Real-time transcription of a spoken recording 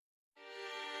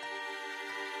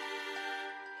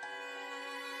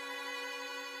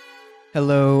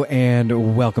Hello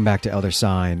and welcome back to Elder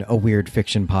Sign, a weird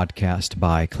fiction podcast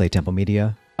by Clay Temple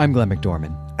Media. I'm Glenn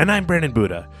McDorman. And I'm Brandon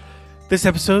Buddha. This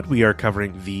episode, we are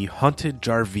covering The Haunted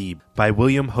Jarvie by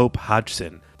William Hope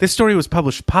Hodgson. This story was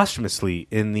published posthumously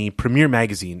in the Premiere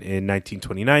magazine in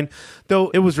 1929, though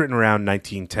it was written around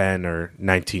 1910 or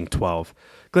 1912.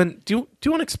 Glenn, do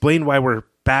you want to explain why we're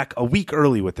back a week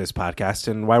early with this podcast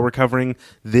and why we're covering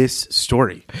this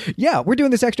story? Yeah, we're doing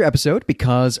this extra episode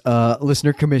because a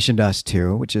listener commissioned us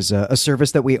to, which is a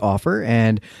service that we offer.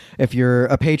 And if you're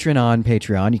a patron on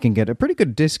Patreon, you can get a pretty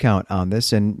good discount on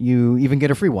this, and you even get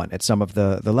a free one at some of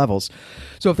the levels.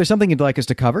 So if there's something you'd like us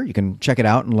to cover, you can check it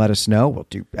out and let us know. We'll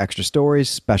do extra stories,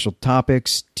 special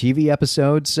topics, TV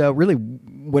episodes, really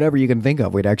whatever you can think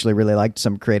of. We'd actually really like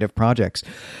some creative projects.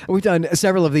 We've done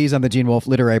several of these on the Gene Wolfe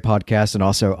Literary Podcast and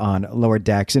also on Lower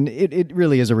Decks, and it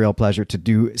really is a real pleasure to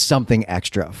do something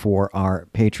extra for our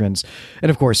patrons. And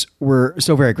of course, we're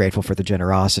so very grateful for the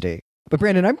generosity. But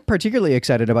Brandon, I'm particularly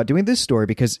excited about doing this story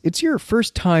because it's your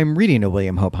first time reading a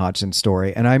William Hope Hodgson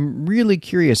story, and I'm really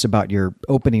curious about your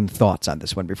opening thoughts on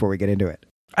this one before we get into it.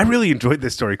 I really enjoyed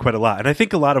this story quite a lot, and I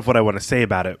think a lot of what I want to say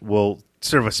about it will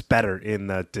serve us better in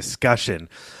the discussion.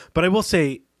 But I will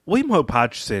say, William Hope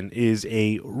Hodgson is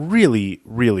a really,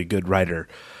 really good writer.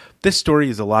 This story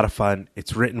is a lot of fun.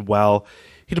 It's written well.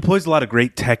 He deploys a lot of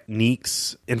great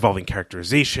techniques involving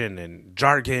characterization and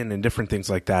jargon and different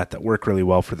things like that work really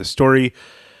well for the story.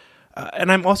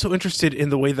 And I'm also interested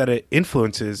in the way that it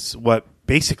influences what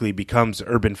basically becomes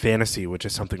urban fantasy, which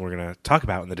is something we're going to talk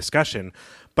about in the discussion.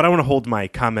 But I want to hold my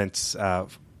comments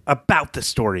about the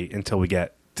story until we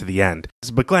get to the end.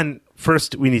 But Glenn,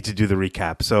 first we need to do the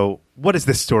recap. So what is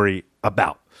this story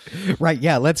about? Right,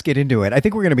 yeah, let's get into it. I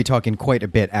think we're going to be talking quite a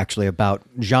bit, actually, about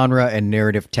genre and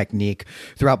narrative technique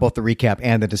throughout both the recap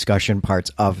and the discussion parts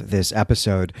of this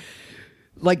episode.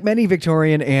 Like many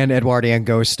Victorian and Edwardian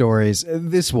ghost stories,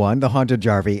 this one, The Haunted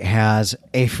Jarvie, has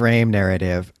a frame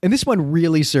narrative. And this one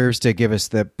really serves to give us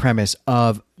the premise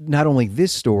of not only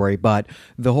this story, but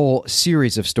the whole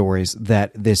series of stories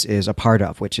that this is a part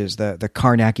of, which is the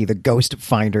Carnacki, the Ghost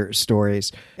Finder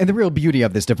stories. And the real beauty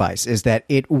of this device is that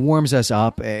it warms us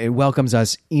up, it welcomes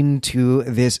us into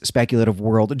this speculative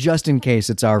world, just in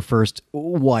case it's our first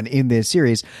one in this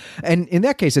series. And in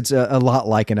that case, it's a lot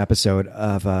like an episode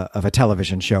of a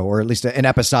television show, or at least an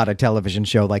episodic television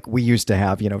show like we used to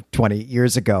have, 20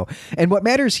 years ago. And what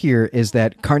matters here is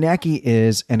that Carnacki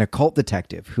is an occult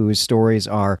detective whose stories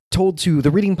are told to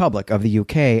the reading public of the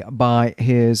UK by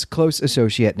his close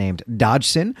associate named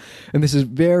Dodgson. And this is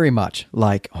very much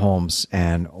like Holmes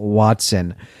and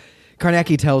Watson.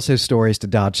 Carnacki tells his stories to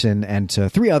Dodgson and to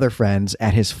three other friends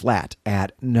at his flat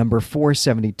at number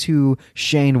 472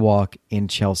 Cheyne Walk in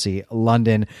Chelsea,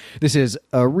 London. This is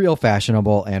a real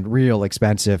fashionable and real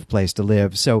expensive place to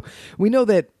live. So we know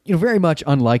that, very much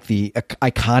unlike the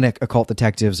iconic occult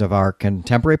detectives of our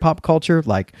contemporary pop culture,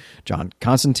 like John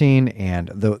Constantine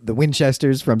and the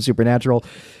Winchesters from Supernatural,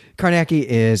 Carnacki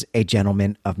is a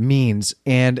gentleman of means,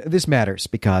 and this matters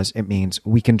because it means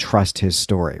we can trust his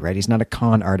story, right? He's not a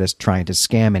con artist trying to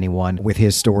scam anyone with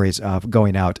his stories of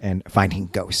going out and finding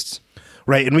ghosts.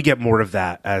 Right, and we get more of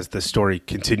that as the story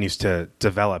continues to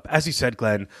develop. As you said,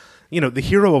 Glenn, the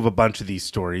hero of a bunch of these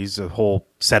stories, a whole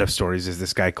set of stories, is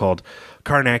this guy called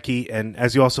Carnacki, and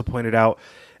as you also pointed out,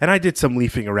 and I did some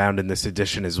leafing around in this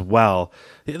edition as well,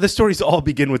 the stories all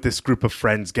begin with this group of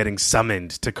friends getting summoned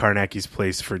to Carnacki's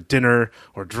place for dinner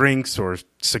or drinks or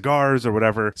cigars or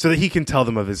whatever so that he can tell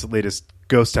them of his latest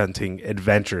ghost hunting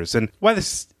adventures. And why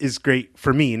this is great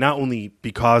for me, not only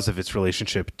because of its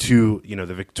relationship to,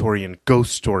 the Victorian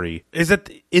ghost story, is that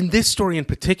in this story in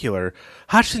particular,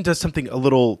 Hodgson does something a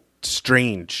little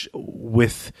strange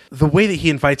with the way that he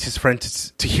invites his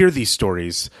friends to hear these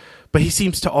stories, but he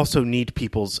seems to also need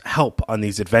people's help on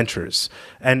these adventures.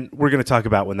 And we're going to talk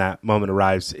about when that moment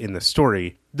arrives in the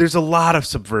story. There's a lot of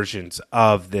subversions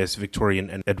of this Victorian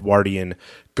and Edwardian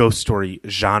ghost story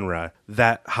genre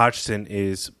that Hodgson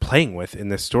is playing with in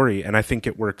this story. And I think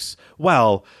it works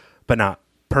well, but not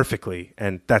perfectly,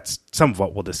 and that's some of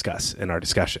what we'll discuss in our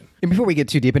discussion. And before we get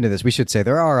too deep into this, we should say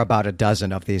there are about a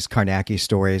dozen of these Carnacki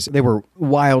stories. They were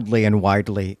wildly and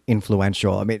widely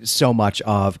influential. I mean, so much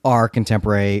of our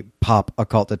contemporary pop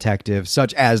occult detectives,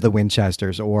 such as the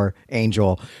Winchesters or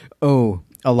Angel, owe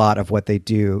a lot of what they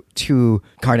do to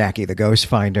Carnacki, the Ghost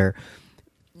Finder.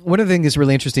 One of the things that's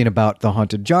really interesting about The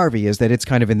Haunted Jarvey is that it's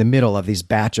kind of in the middle of these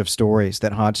batch of stories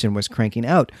that Hodgson was cranking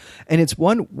out. And it's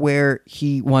one where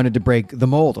he wanted to break the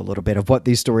mold a little bit of what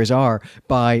these stories are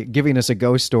by giving us a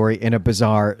ghost story in a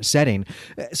bizarre setting.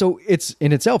 So it's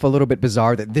in itself a little bit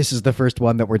bizarre that this is the first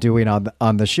one that we're doing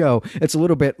on the show. It's a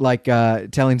little bit like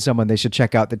telling someone they should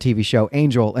check out the TV show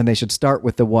Angel and they should start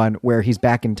with the one where he's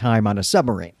back in time on a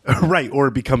submarine. Right, or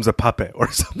becomes a puppet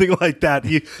or something like that.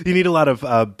 You need a lot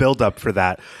of build-up for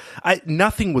that.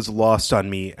 Nothing was lost on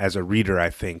me as a reader, I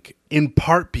think, in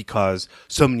part because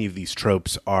so many of these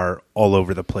tropes are all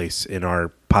over the place in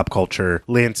our pop culture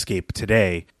landscape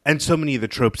today. And so many of the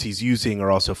tropes he's using are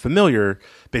also familiar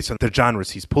based on the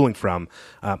genres he's pulling from,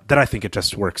 that I think it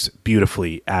just works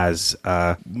beautifully as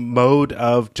a mode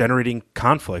of generating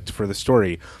conflict for the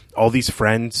story. All these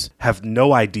friends have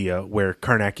no idea where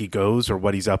Carnacki goes or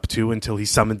what he's up to until he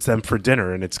summons them for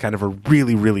dinner. And it's kind of a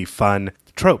really, really fun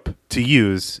trope to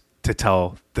use to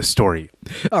tell the story.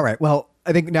 All right. Well,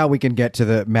 I think now we can get to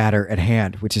the matter at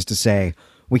hand, which is to say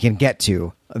we can get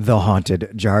to The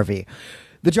Haunted Jarvey.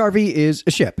 The Jarvey is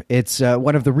a ship. It's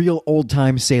one of the real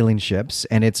old-time sailing ships,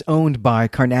 and it's owned by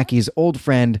Carnacki's old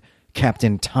friend,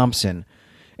 Captain Thompson.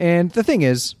 And the thing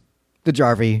is, the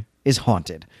Jarvey is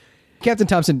haunted. Captain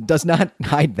Thompson does not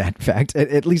hide that fact,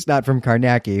 at least not from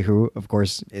Carnacki, who, of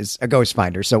course, is a ghost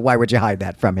finder, so why would you hide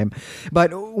that from him?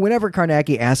 But whenever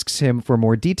Carnacki asks him for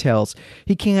more details,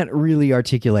 he can't really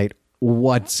articulate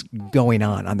what's going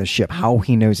on the ship, how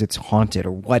he knows it's haunted,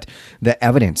 or what the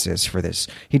evidence is for this.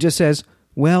 He just says,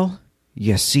 well,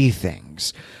 you see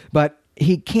things. But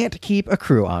he can't keep a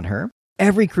crew on her.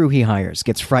 Every crew he hires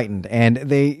gets frightened, and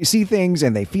they see things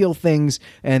and they feel things,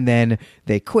 and then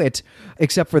they quit,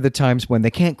 except for the times when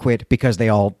they can't quit because they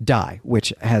all die,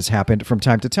 which has happened from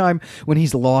time to time when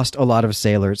he's lost a lot of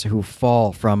sailors who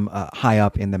fall from high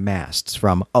up in the masts.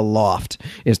 From aloft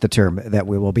is the term that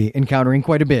we will be encountering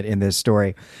quite a bit in this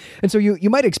story. And so you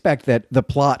might expect that the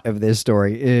plot of this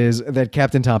story is that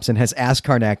Captain Thompson has asked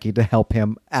Carnacki to help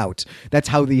him out. That's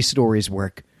how these stories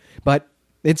work. But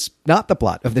it's not the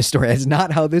plot of this story. It's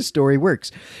not how this story works.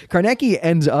 Carnacki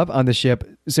ends up on the ship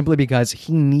simply because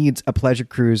he needs a pleasure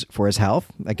cruise for his health.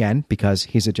 Again, because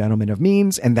he's a gentleman of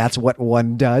means, and that's what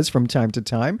one does from time to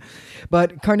time.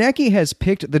 But Carnacki has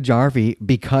picked the Jarvey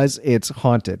because it's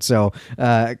haunted. So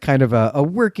kind of a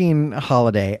working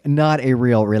holiday, not a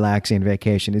real relaxing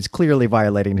vacation. He's clearly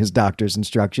violating his doctor's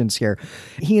instructions here.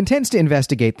 He intends to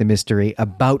investigate the mystery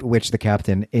about which the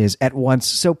captain is at once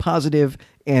so positive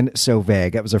and so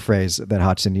vague. That was a phrase that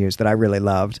Hodgson used that I really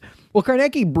loved. Well,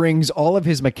 Carnacki brings all of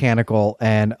his mechanical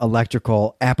and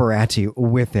electrical apparatus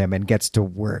with him and gets to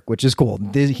work, which is cool.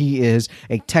 He is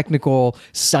a technical,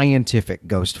 scientific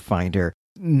ghost finder,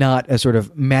 not a sort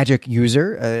of magic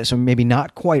user, so maybe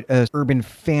not quite a urban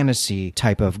fantasy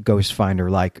type of ghost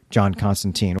finder like John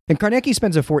Constantine. And Carnacki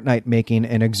spends a fortnight making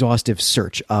an exhaustive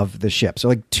search of the ship. So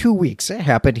like 2 weeks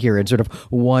happened here in sort of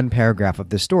one paragraph of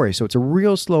the story. So it's a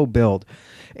real slow build.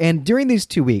 And during these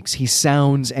 2 weeks, he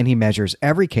sounds and he measures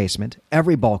every casement,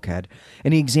 every bulkhead,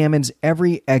 and he examines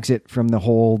every exit from the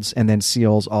holds and then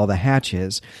seals all the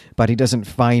hatches, but he doesn't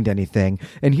find anything.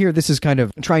 And here, this is kind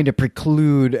of trying to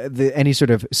preclude any sort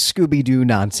of Scooby-Doo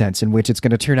nonsense in which it's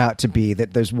going to turn out to be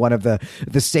that there's one of the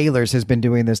sailors has been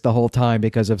doing this the whole time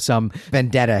because of some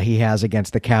vendetta he has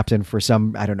against the captain for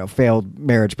some, I don't know, failed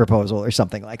marriage proposal or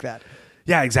something like that.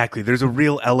 Yeah, exactly. There's a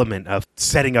real element of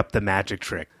setting up the magic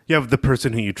trick. You have the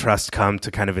person who you trust come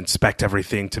to kind of inspect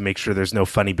everything to make sure there's no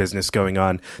funny business going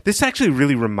on. This actually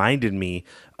really reminded me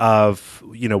of,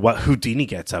 what Houdini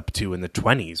gets up to in the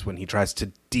 1920s when he tries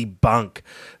to debunk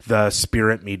the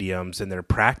spirit mediums and their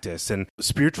practice. And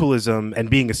spiritualism and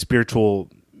being a spiritual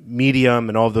medium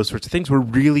and all of those sorts of things were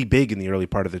really big in the early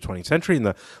part of the 20th century and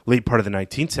the late part of the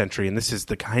 19th century. And this is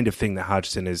the kind of thing that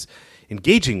Hodgson is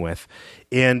engaging with.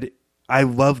 And I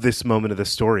love this moment of the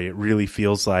story. It really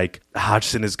feels like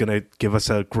Hodgson is going to give us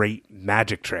a great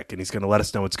magic trick, and he's going to let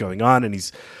us know what's going on, and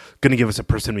he's going to give us a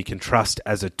person we can trust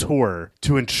as a tour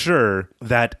to ensure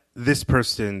that this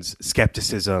person's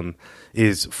skepticism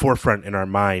is forefront in our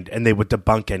mind, and they would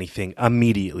debunk anything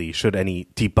immediately should any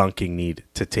debunking need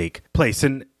to take place.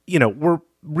 And, we're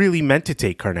really meant to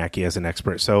take Carnacki as an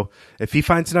expert. So if he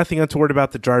finds nothing untoward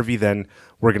about the Jarvey, then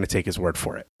we're going to take his word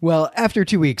for it. Well, after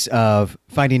 2 weeks of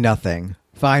finding nothing,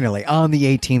 finally, on the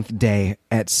 18th day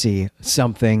at sea,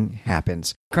 something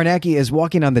happens. Carnacki is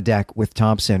walking on the deck with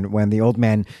Thompson when the old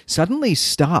man suddenly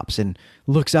stops and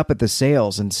looks up at the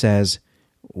sails and says,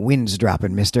 "Wind's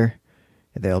dropping, mister.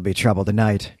 There'll be trouble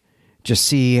tonight. just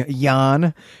see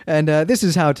Jan. And this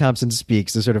is how Thompson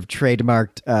speaks, the sort of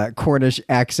trademarked Cornish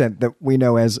accent that we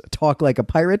know as talk like a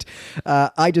pirate.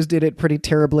 I just did it pretty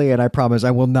terribly, and I promise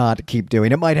I will not keep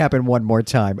doing it. It might happen one more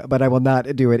time, but I will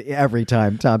not do it every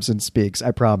time Thompson speaks.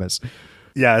 I promise.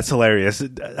 Yeah, it's hilarious.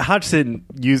 Hodgson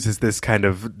uses this kind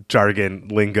of jargon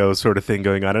lingo sort of thing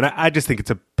going on, and I just think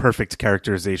it's a perfect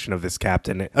characterization of this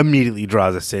captain. It immediately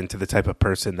draws us into the type of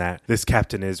person that this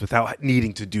captain is without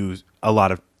needing to do a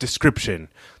lot of description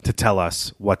to tell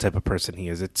us what type of person he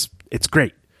is. It's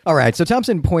great. All right, so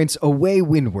Thompson points away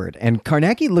windward, and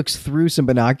Carnacki looks through some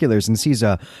binoculars and sees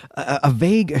a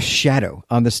vague shadow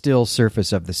on the still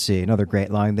surface of the sea. Another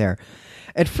great line there.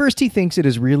 At first, he thinks it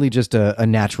is really just a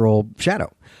natural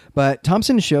shadow. But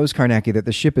Thompson shows Carnacki that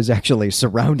the ship is actually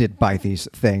surrounded by these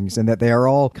things and that they are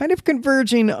all kind of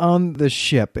converging on the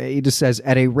ship. He just says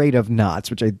at a rate of knots,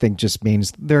 which I think just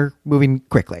means they're moving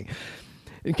quickly.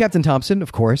 Captain Thompson,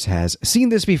 of course, has seen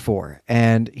this before,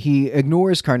 and he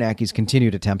ignores Carnacki's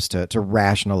continued attempts to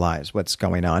rationalize what's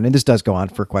going on. And this does go on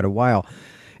for quite a while.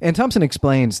 And Thompson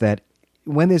explains that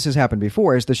when this has happened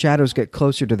before, as the shadows get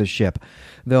closer to the ship,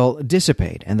 they'll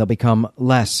dissipate and they'll become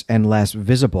less and less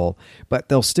visible, but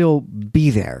they'll still be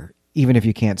there, even if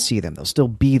you can't see them. They'll still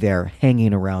be there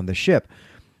hanging around the ship.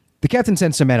 The captain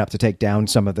sends some men up to take down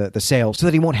some of the sails so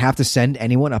that he won't have to send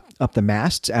anyone up the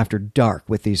masts after dark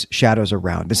with these shadows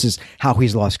around. This is how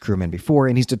he's lost crewmen before,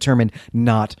 and he's determined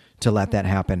not to let that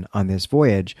happen on this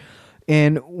voyage.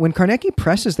 And when Carnacki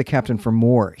presses the captain for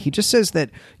more, he just says that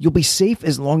you'll be safe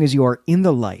as long as you are in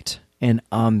the light and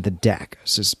on the deck.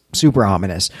 This is super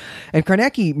ominous. And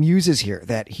Carnacki muses here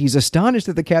that he's astonished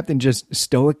that the captain just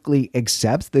stoically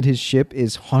accepts that his ship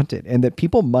is haunted and that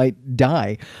people might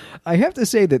die. I have to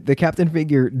say that the captain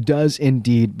figure does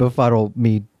indeed befuddle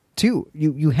me too.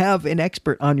 You have an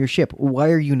expert on your ship. Why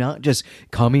are you not just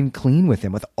coming clean with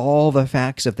him with all the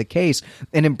facts of the case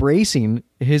and embracing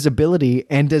his ability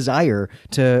and desire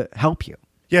to help you?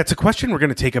 Yeah, it's a question we're going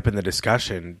to take up in the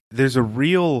discussion. There's a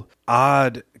real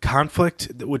odd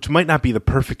conflict, which might not be the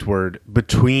perfect word,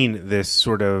 between this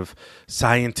sort of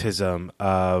scientism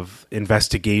of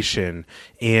investigation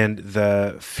and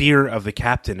the fear of the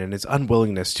captain and his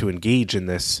unwillingness to engage in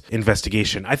this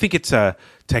investigation. I think it's a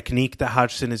technique that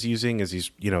Hodgson is using as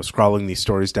he's, scrawling these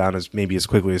stories down as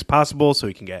quickly as possible so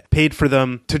he can get paid for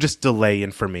them, to just delay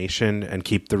information and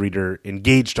keep the reader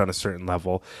engaged on a certain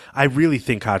level. I really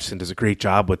think Hodgson does a great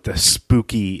job with the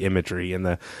spooky imagery and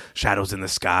the shadows in the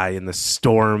sky and the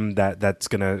storm that's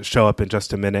going to show up in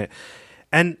just a minute.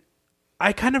 And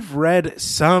I kind of read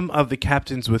some of the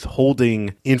captain's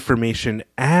withholding information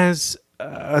as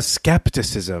a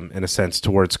skepticism, in a sense,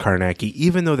 towards Carnacki,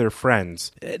 even though they're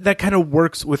friends. That kind of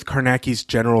works with Carnacki's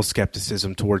general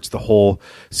skepticism towards the whole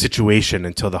situation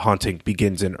until the haunting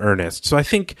begins in earnest. So I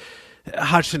think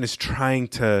Hodgson is trying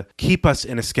to keep us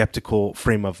in a skeptical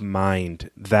frame of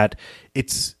mind that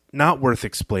it's not worth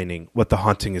explaining what the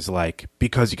haunting is like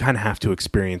because you kind of have to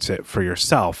experience it for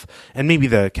yourself. And maybe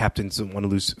the captain doesn't want to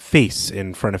lose face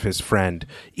in front of his friend,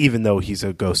 even though he's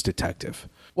a ghost detective.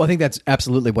 Well, I think that's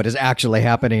absolutely what is actually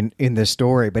happening in this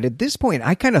story. But at this point,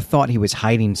 I kind of thought he was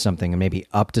hiding something and maybe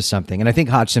up to something. And I think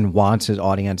Hodgson wants his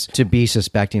audience to be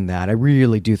suspecting that. I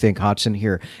really do think Hodgson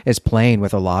here is playing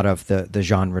with a lot of the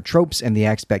genre tropes and the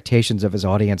expectations of his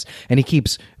audience. And he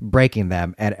keeps breaking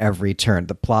them at every turn.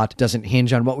 The plot doesn't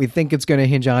hinge on what we think it's going to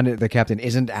hinge on. The captain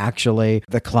isn't actually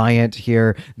the client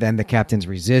here. Then the captain's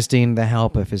resisting the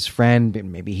help of his friend.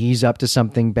 Maybe he's up to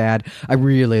something bad. I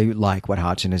really like what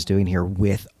Hodgson is doing here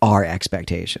with our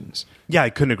expectations. Yeah,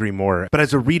 I couldn't agree more. But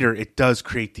as a reader, it does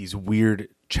create these weird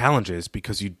challenges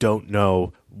because you don't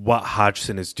know what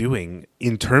Hodgson is doing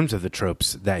in terms of the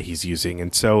tropes that he's using.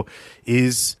 And so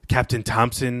is Captain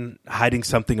Thompson hiding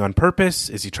something on purpose?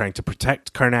 Is he trying to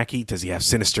protect Carnacki? Does he have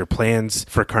sinister plans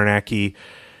for Carnacki?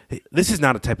 This is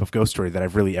not a type of ghost story that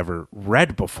I've really ever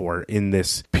read before in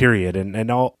this period.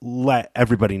 And I'll let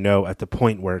everybody know at the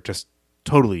point where it just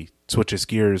totally switches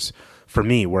gears for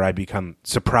me, where I become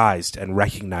surprised and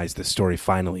recognize the story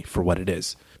finally for what it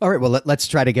is. All right, well, let's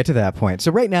try to get to that point.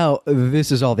 So right now,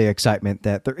 this is all the excitement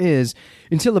that there is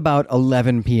until about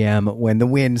 11 p.m. when the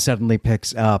wind suddenly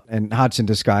picks up, and Hodgson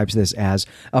describes this as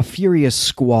a furious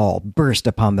squall burst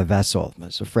upon the vessel.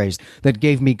 That's a phrase that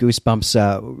gave me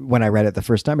goosebumps when I read it the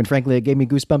first time, and frankly, it gave me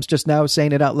goosebumps just now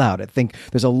saying it out loud. I think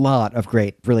there's a lot of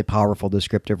great, really powerful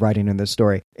descriptive writing in this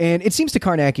story. And it seems to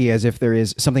Carnacki as if there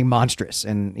is something monstrous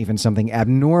and even something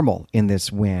abnormal in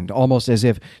this wind, almost as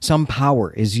if some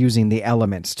power is using the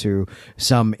elements to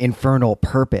some infernal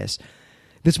purpose.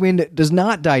 This wind does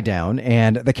not die down,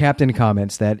 and the captain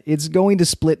comments that it's going to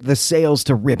split the sails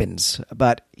to ribbons,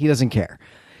 but he doesn't care.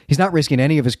 He's not risking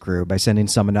any of his crew by sending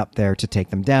someone up there to take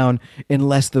them down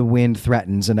unless the wind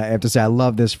threatens, and I have to say I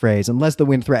love this phrase, unless the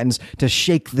wind threatens to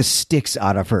shake the sticks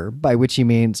out of her, by which he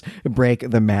means break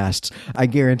the masts. I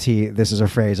guarantee this is a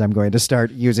phrase I'm going to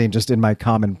start using just in my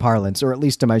common parlance, or at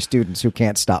least to my students who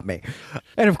can't stop me.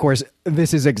 And of course,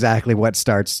 this is exactly what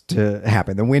starts to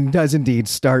happen. The wind does indeed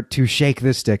start to shake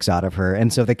the sticks out of her,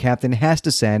 and so the captain has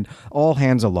to send all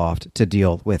hands aloft to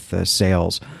deal with the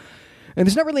sails. And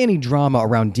there's not really any drama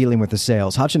around dealing with the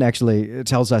sails. Hodgson actually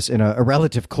tells us in a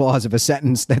relative clause of a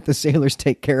sentence that the sailors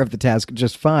take care of the task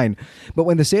just fine. But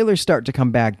when the sailors start to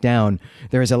come back down,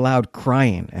 there is a loud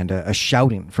crying and a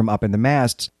shouting from up in the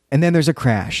masts. And then there's a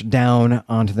crash down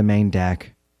onto the main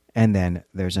deck. And then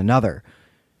there's another.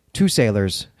 2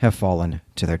 sailors have fallen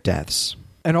to their deaths.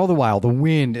 And all the while, the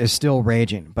wind is still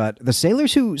raging, but the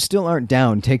sailors who still aren't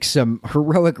down take some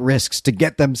heroic risks to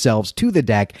get themselves to the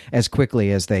deck as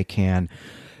quickly as they can.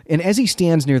 And as he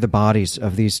stands near the bodies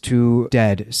of these 2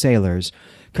 dead sailors,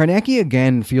 Carnacki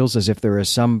again feels as if there is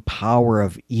some power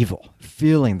of evil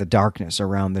filling the darkness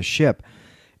around the ship,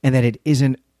 and that it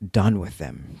isn't done with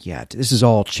them yet. This is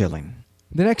all chilling.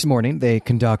 The next morning, they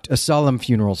conduct a solemn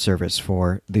funeral service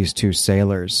for these 2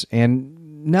 sailors, and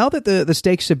now that the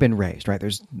stakes have been raised, right,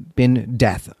 there's been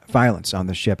death, violence on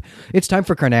the ship, it's time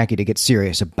for Carnacki to get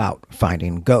serious about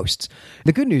finding ghosts.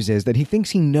 The good news is that he thinks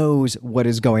he knows what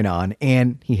is going on,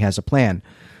 and he has a plan.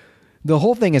 The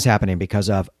whole thing is happening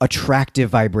because of attractive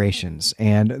vibrations,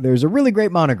 and there's a really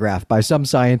great monograph by some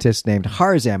scientist named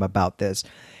Harzam about this.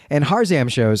 And Harzam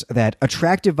shows that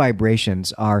attractive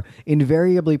vibrations are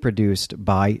invariably produced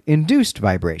by induced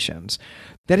vibrations.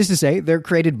 That is to say, they're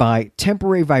created by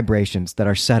temporary vibrations that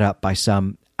are set up by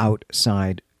some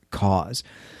outside cause.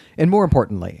 And more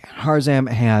importantly, Harzam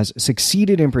has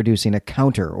succeeded in producing a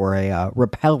counter or a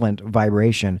repellent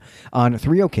vibration on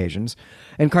 3 occasions,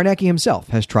 and Carnacki himself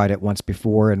has tried it once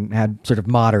before and had sort of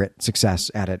moderate success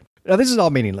at it. Now, this is all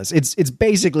meaningless. It's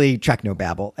basically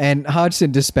technobabble, and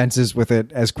Hodgson dispenses with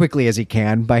it as quickly as he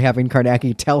can by having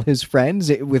Carnacki tell his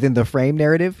friends within the frame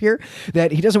narrative here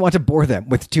that he doesn't want to bore them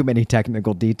with too many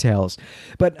technical details.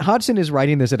 But Hodgson is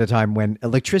writing this at a time when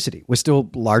electricity was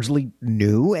still largely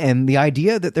new, and the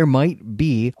idea that there might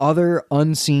be other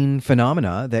unseen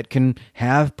phenomena that can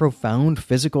have profound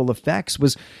physical effects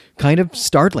was kind of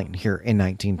startling here in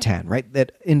 1910, right?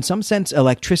 That in some sense,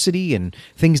 electricity and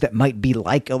things that might be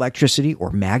like electricity or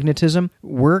magnetism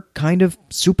were kind of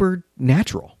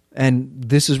supernatural. And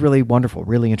this is really wonderful,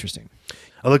 really interesting.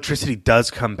 Electricity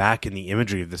does come back in the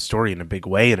imagery of the story in a big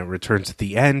way, and it returns at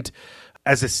the end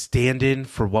as a stand-in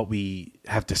for what we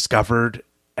have discovered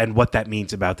and what that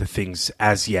means about the things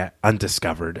as yet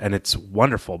undiscovered. And it's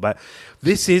wonderful. But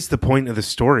this is the point of the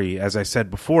story, as I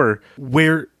said before,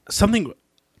 where something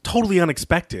totally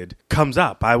unexpected comes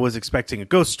up. I was expecting a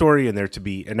ghost story and there to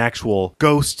be an actual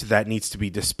ghost that needs to be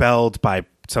dispelled by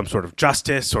some sort of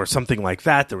justice or something like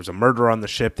that. There was a murder on the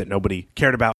ship that nobody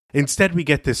cared about. Instead, we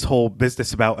get this whole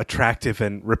business about attractive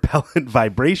and repellent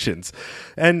vibrations.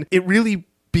 And it really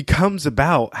becomes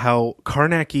about how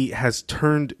Carnacki has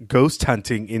turned ghost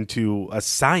hunting into a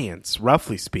science,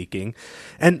 roughly speaking.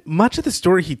 And much of the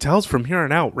story he tells from here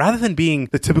on out, rather than being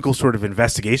the typical sort of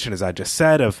investigation, as I just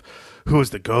said, of who is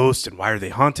the ghost and why are they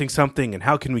haunting something and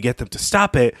how can we get them to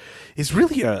stop it, is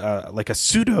really like a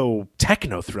pseudo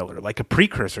techno thriller, like a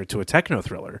precursor to a techno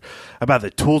thriller about the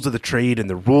tools of the trade and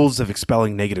the rules of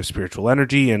expelling negative spiritual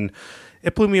energy. And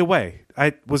it blew me away.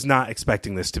 I was not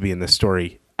expecting this to be in this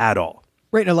story at all.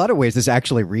 Right, in a lot of ways, this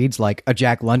actually reads like a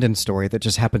Jack London story that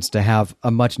just happens to have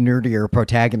a much nerdier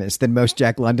protagonist than most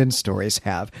Jack London stories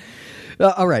have.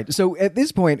 All right, so at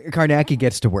this point, Carnacki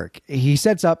gets to work. He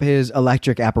sets up his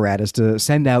electric apparatus to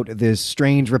send out this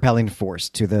strange repelling force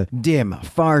to the dim,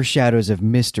 far shadows of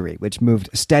mystery, which moved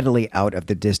steadily out of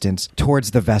the distance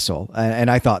towards the vessel. And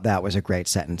I thought that was a great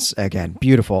sentence. Again,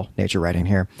 beautiful nature writing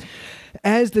here.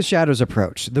 As the shadows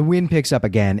approach, the wind picks up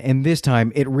again, and this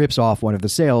time it rips off one of the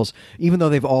sails, even though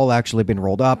they've all actually been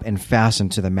rolled up and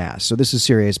fastened to the mast. So this is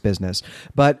serious business.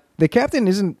 But the captain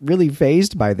isn't really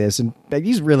fazed by this, and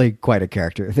he's really quite a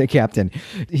character. The captain,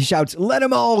 he shouts, "Let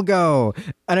them all go!"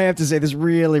 And I have to say, this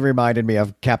really reminded me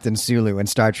of Captain Sulu in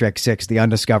Star Trek VI, The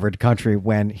Undiscovered Country,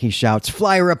 when he shouts,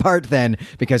 "Fly her apart then,"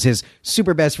 because his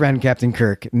super best friend, Captain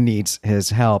Kirk, needs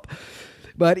his help.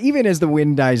 But even as the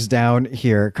wind dies down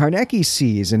here, Carnacki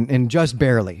sees, and just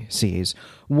barely sees,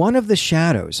 one of the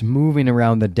shadows moving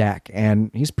around the deck,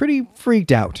 and he's pretty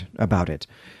freaked out about it.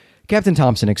 Captain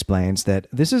Thompson explains that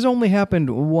this has only happened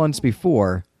once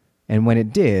before, and when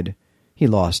it did, he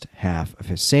lost half of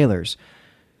his sailors.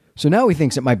 So now he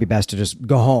thinks it might be best to just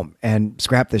go home and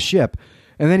scrap the ship.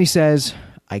 And then he says,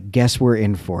 I guess we're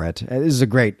in for it. This is a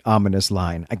great ominous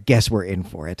line. I guess we're in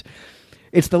for it.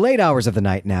 It's the late hours of the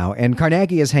night now, and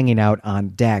Carnacki is hanging out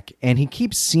on deck, and he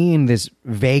keeps seeing this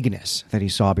vagueness that he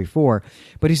saw before,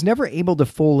 but he's never able to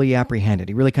fully apprehend it.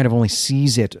 He really kind of only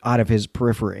sees it out of his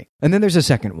periphery. And then there's a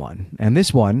second one, and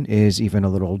this one is even a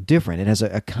little different. It has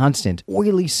a constant,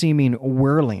 oily-seeming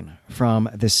whirling from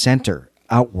the center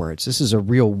outwards. This is a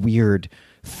real weird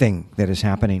thing that is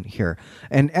happening here.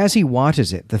 And as he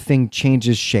watches it, the thing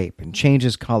changes shape and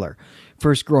changes color,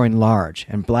 first growing large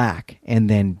and black and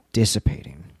then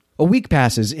dissipating. A week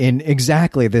passes in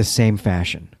exactly this same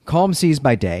fashion. Calm seas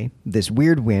by day, this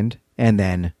weird wind, and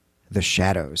then the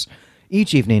shadows.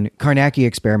 Each evening, Carnacki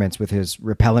experiments with his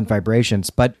repellent vibrations,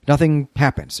 but nothing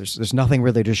happens. There's nothing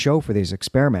really to show for these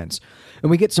experiments.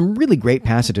 And we get some really great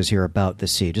passages here about the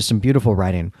sea, just some beautiful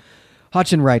writing.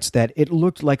 Hodgson writes that it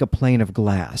looked like a plane of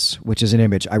glass, which is an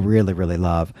image I really, really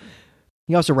love.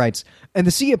 He also writes, and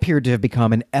the sea appeared to have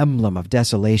become an emblem of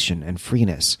desolation and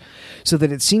freeness, so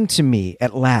that it seemed to me,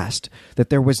 at last, that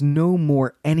there was no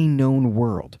more any known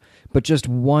world, but just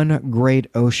one great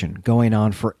ocean going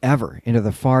on forever into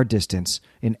the far distance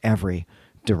in every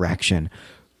direction.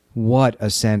 What a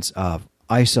sense of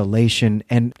isolation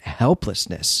and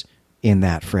helplessness in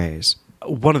that phrase.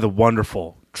 One of the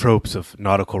wonderful tropes of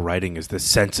nautical writing is the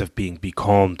sense of being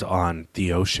becalmed on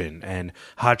the ocean, and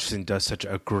Hodgson does such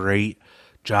a great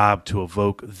job to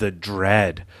evoke the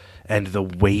dread and the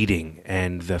waiting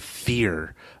and the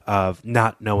fear of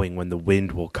not knowing when the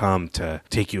wind will come to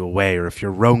take you away, or if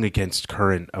you're rowing against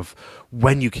current, of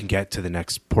when you can get to the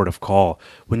next port of call,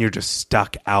 when you're just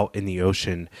stuck out in the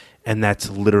ocean and that's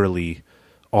literally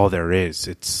all there is.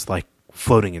 It's like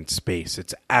floating in space.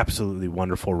 It's absolutely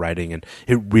wonderful writing, and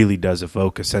it really does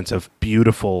evoke a sense of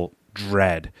beautiful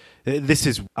dread. This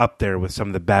is up there with some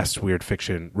of the best weird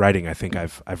fiction writing I think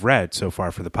I've read so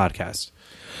far for the podcast.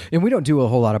 And we don't do a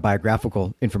whole lot of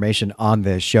biographical information on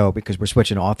this show because we're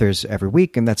switching authors every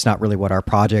week, and that's not really what our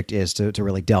project is, to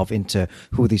really delve into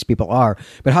who these people are.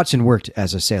 But Hodgson worked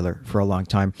as a sailor for a long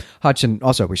time. Hodgson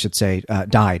also, we should say,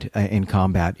 died in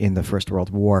combat in the First World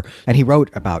War, and he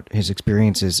wrote about his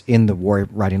experiences in the war,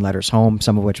 writing letters home,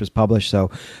 some of which was published,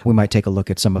 so we might take a look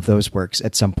at some of those works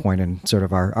at some point in sort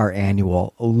of our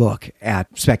annual look at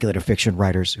speculative fiction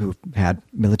writers who've had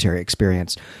military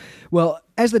experience. Well,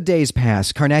 as the days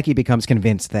pass, Carnacki becomes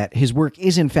convinced that his work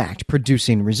is in fact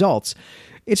producing results.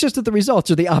 It's just that the results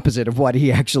are the opposite of what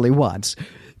he actually wants,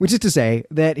 which is to say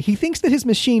that he thinks that his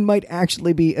machine might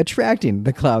actually be attracting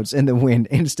the clouds and the wind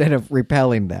instead of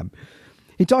repelling them.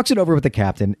 He talks it over with the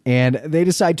captain, and they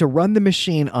decide to run the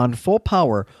machine on full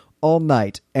power all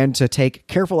night and to take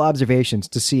careful observations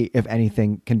to see if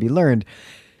anything can be learned.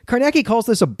 Carnacki calls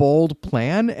this a bold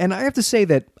plan, and I have to say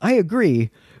that I agree,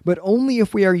 but only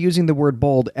if we are using the word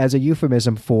bold as a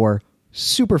euphemism for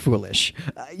super foolish.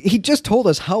 He just told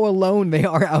us how alone they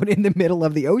are out in the middle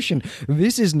of the ocean.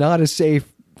 This is not a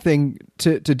safe thing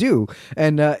to do,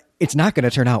 and it's not going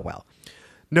to turn out well.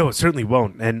 No, it certainly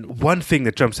won't. And one thing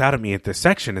that jumps out at me at this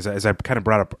section, as I kind of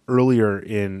brought up earlier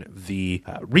in the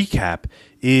recap,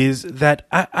 is that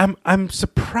I'm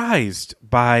surprised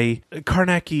by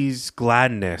Carnacki's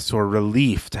gladness or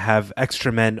relief to have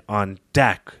extra men on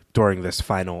deck during this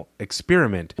final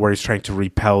experiment, where he's trying to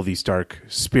repel these dark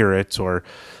spirits or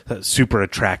super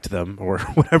attract them, or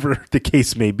whatever the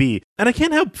case may be. And I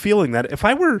can't help feeling that if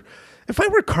I were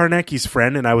Carnacki's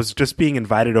friend and I was just being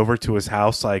invited over to his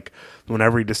house, like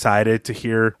whenever he decided to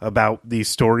hear about these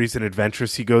stories and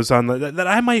adventures he goes on, that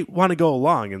I might want to go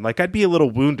along. And like, I'd be a little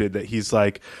wounded that he's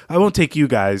like, I won't take you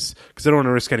guys because I don't want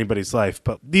to risk anybody's life.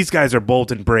 But these guys are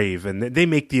bold and brave, and they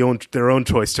make their own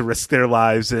choice to risk their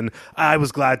lives. And I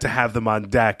was glad to have them on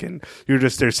deck. And you're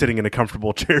just there sitting in a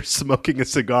comfortable chair, smoking a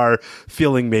cigar,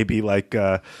 feeling maybe like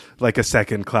a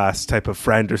second class type of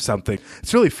friend or something.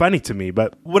 It's really funny to me,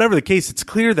 but whatever the case, it's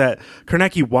clear that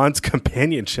Carnacki wants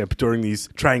companionship during these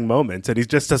trying moments, and he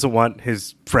just doesn't want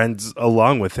his friends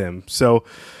along with him. So,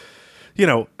 you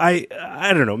know, I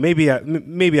don't know. Maybe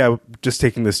I'm just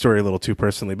taking this story a little too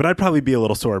personally, but I'd probably be a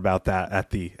little sore about that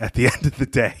at the end of the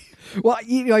day. Well,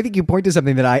 I think you point to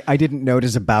something that I didn't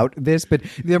notice about this, but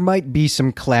there might be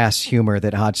some class humor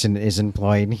that Hodgson is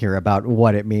employing here about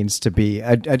what it means to be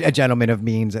a gentleman of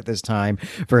means at this time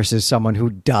versus someone who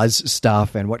does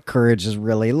stuff, and what courage is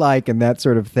really like, and that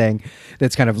sort of thing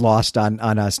that's kind of lost on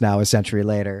us now a century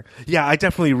later. Yeah, I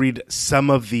definitely read some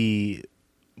of the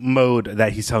mode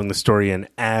that he's telling the story in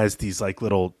as these like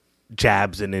little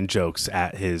jabs and in jokes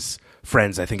at his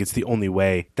friends. I think it's the only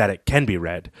way that it can be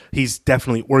read. He's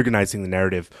definitely organizing the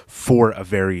narrative for a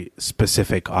very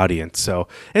specific audience. So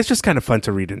it's just kind of fun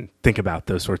to read and think about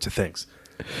those sorts of things.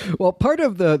 Well, part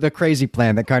of the crazy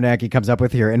plan that Carnacki comes up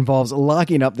with here involves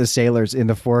locking up the sailors in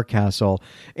the forecastle.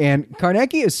 And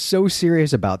Carnacki is so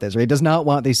serious about this, right? He does not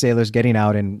want these sailors getting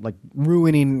out and like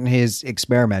ruining his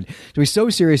experiment. So he's so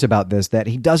serious about this that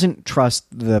he doesn't trust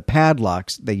the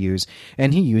padlocks they use,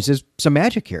 and he uses some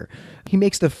magic here. He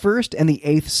makes the first and the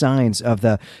eighth signs of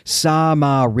the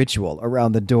Sama ritual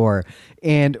around the door.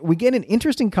 And we get an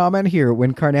interesting comment here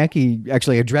when Carnacki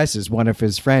actually addresses one of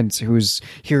his friends who's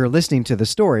here listening to the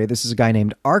story. This is a guy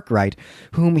named Arkwright,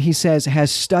 whom he says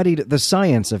has studied the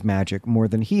science of magic more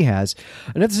than he has.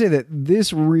 And I have to say that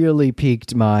this really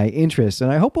piqued my interest,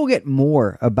 and I hope we'll get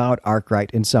more about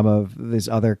Arkwright in some of these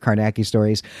other Carnacki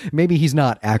stories. Maybe he's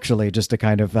not actually just a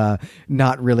kind of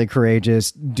not really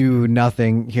courageous, do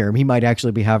nothing here. He might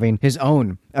actually be having his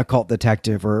own occult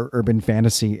detective or urban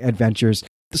fantasy adventures.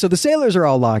 So the sailors are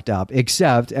all locked up,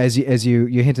 except, as you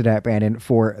hinted at, Brandon,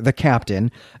 for the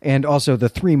captain and also the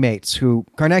three mates who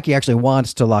Carnacki actually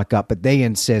wants to lock up, but they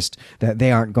insist that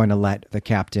they aren't going to let the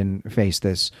captain face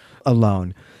this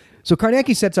alone. So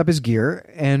Carnacki sets up his gear,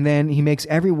 and then he makes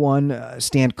everyone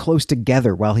stand close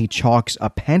together while he chalks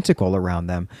a pentacle around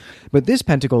them. But this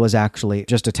pentacle is actually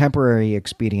just a temporary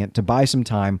expedient to buy some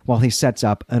time while he sets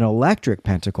up an electric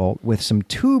pentacle with some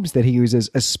tubes that he uses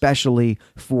especially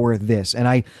for this. And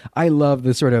I love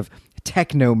the sort of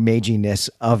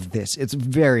techno-maginess of this. It's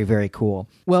very, very cool.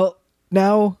 Well,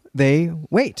 now they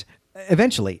wait.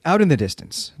 Eventually, out in the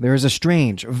distance, there is a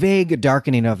strange, vague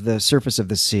darkening of the surface of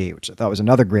the sea, which I thought was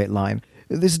another great line.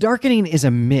 This darkening is a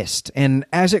mist, and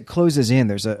as it closes in,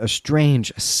 there's a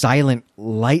strange, silent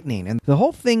lightning, and the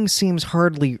whole thing seems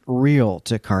hardly real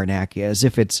to Carnacki, as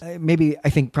if it's I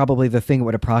think probably the thing it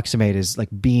would approximate is like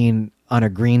being on a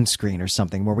green screen or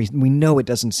something, where we know it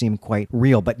doesn't seem quite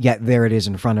real, but yet there it is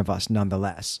in front of us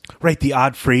nonetheless. Right, the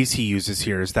odd phrase he uses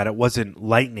here is that it wasn't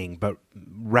lightning, but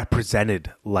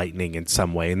represented lightning in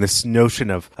some way. And this notion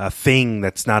of a thing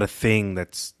that's not a thing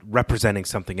that's representing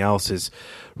something else is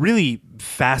really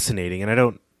fascinating. And I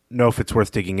don't know if it's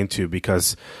worth digging into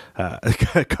because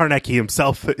Carnacki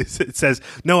himself says,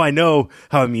 no, I know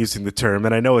how I'm using the term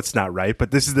and I know it's not right,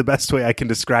 but this is the best way I can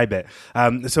describe it.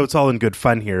 So it's all in good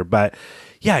fun here. But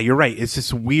yeah, you're right. It's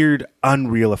this weird,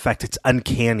 unreal effect. It's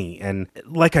uncanny. And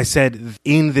like I said,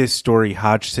 in this story,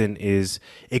 Hodgson is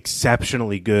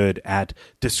exceptionally good at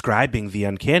describing the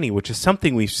uncanny, which is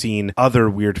something we've seen other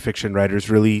weird fiction writers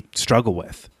really struggle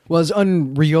with. Well, as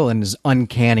unreal and as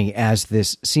uncanny as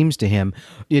this seems to him,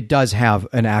 it does have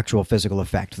an actual physical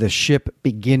effect. The ship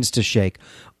begins to shake,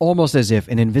 almost as if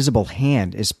an invisible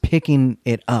hand is picking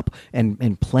it up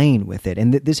and playing with it.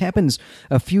 And this happens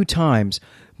a few times,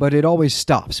 but it always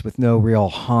stops with no real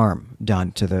harm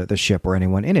done to the ship or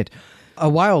anyone in it. A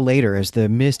while later, as the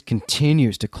mist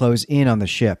continues to close in on the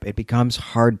ship, it becomes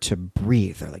hard to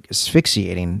breathe. They're like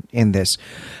asphyxiating in this.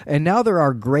 And now there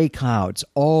are gray clouds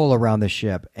all around the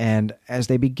ship. And as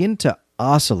they begin to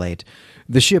oscillate,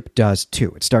 the ship does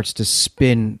too. It starts to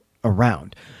spin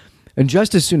around. And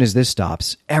just as soon as this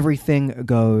stops, everything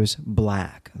goes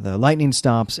black. The lightning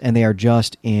stops, and they are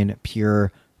just in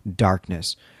pure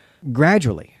darkness.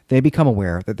 Gradually, they become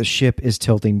aware that the ship is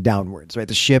tilting downwards, right?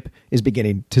 The ship is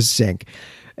beginning to sink.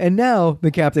 And now the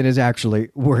captain is actually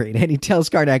worried, and he tells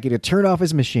Carnacki to turn off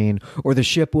his machine or the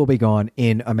ship will be gone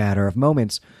in a matter of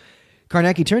moments.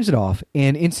 Carnacki turns it off,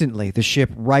 and instantly the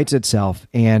ship rights itself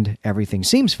and everything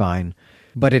seems fine,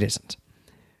 but it isn't.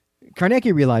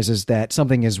 Carnacki realizes that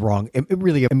something is wrong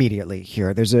really immediately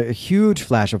here. There's a huge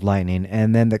flash of lightning,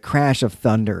 and then the crash of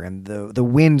thunder, and the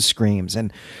wind screams,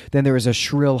 and then there is a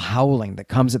shrill howling that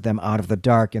comes at them out of the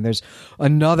dark, and there's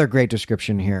another great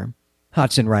description here.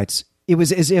 Hodgson writes, "It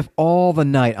was as if all the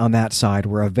night on that side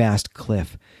were a vast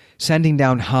cliff, sending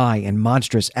down high and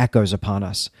monstrous echoes upon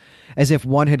us, as if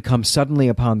one had come suddenly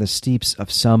upon the steeps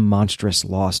of some monstrous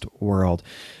lost world."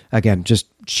 Again, just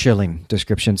chilling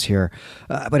descriptions here,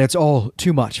 but it's all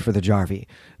too much for the Jarvie.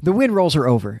 The wind rolls her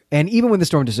over, and even when the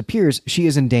storm disappears, she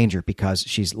is in danger because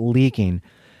she's leaking.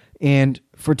 And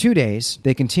for 2 days,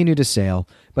 they continue to sail,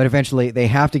 but eventually they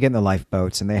have to get in the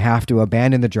lifeboats and they have to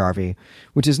abandon the Jarvie,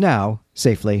 which is now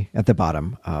safely at the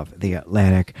bottom of the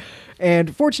Atlantic.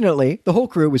 And fortunately, the whole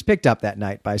crew was picked up that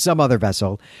night by some other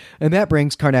vessel, and that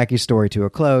brings Carnacki's story to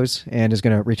a close and is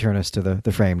going to return us to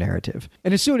the frame narrative.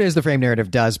 And as soon as the frame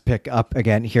narrative does pick up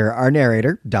again here, our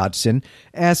narrator, Dodgson,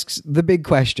 asks the big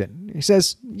question. He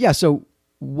says, yeah, so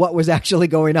what was actually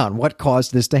going on? What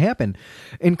caused this to happen?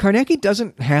 And Carnacki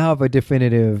doesn't have a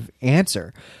definitive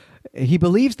answer. He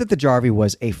believes that the Jarvie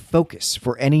was a focus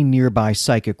for any nearby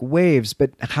psychic waves, but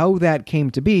how that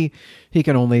came to be, he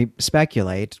can only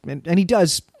speculate. And he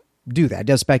does do that,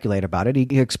 does speculate about it.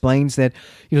 He explains that,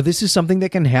 this is something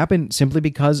that can happen simply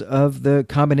because of the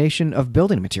combination of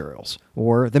building materials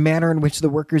or the manner in which the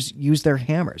workers use their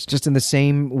hammers, just in the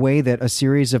same way that a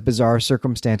series of bizarre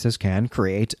circumstances can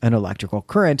create an electrical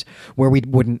current where we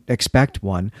wouldn't expect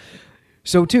one.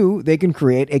 So, too, they can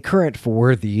create a current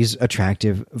for these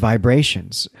attractive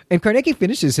vibrations. And Carnegie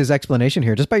finishes his explanation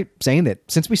here just by saying that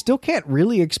since we still can't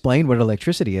really explain what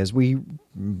electricity is, we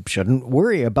shouldn't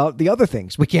worry about the other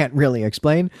things we can't really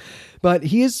explain. But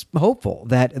he is hopeful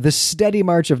that the steady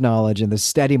march of knowledge and the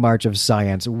steady march of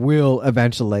science will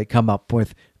eventually come up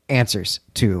with answers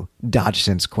to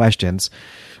Dodgson's questions.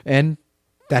 And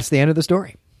that's the end of the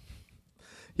story.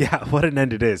 Yeah, what an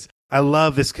end it is. I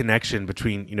love this connection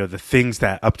between, the things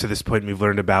that up to this point we've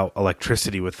learned about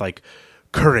electricity with like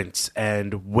currents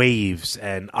and waves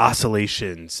and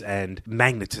oscillations and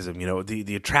magnetism,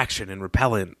 the attraction and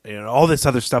repellent, all this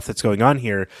other stuff that's going on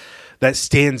here that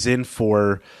stands in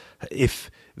for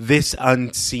if this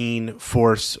unseen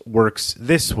force works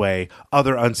this way,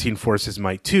 other unseen forces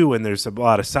might too, and there's a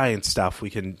lot of science stuff we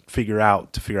can figure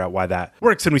out why that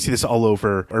works. And we see this all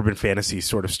over urban fantasy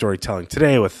sort of storytelling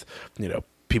today with,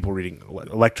 people reading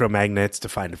electromagnets to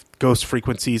find ghost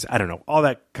frequencies. I don't know, all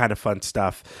that kind of fun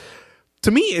stuff.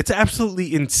 To me, it's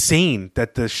absolutely insane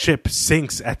that the ship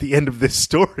sinks at the end of this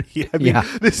story. I mean,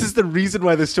 This is the reason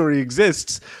why the story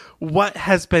exists. What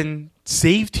has been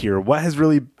saved here? What has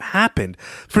really happened?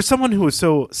 For someone who is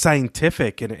so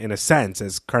scientific in a sense,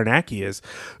 as Carnacki is,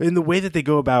 in the way that they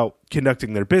go about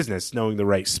conducting their business, knowing the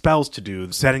right spells to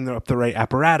do, setting up the right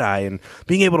apparatus, and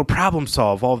being able to problem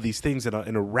solve all of these things in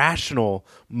a rational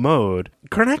mode,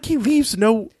 Carnacki leaves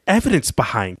no evidence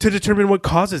behind to determine what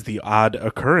causes the odd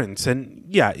occurrence. And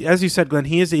yeah, as you said, Glenn,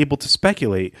 he is able to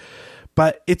speculate,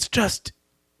 but it's just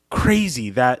crazy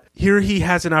that here he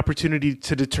has an opportunity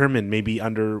to determine maybe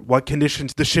under what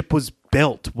conditions the ship was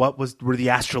built, were the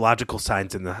astrological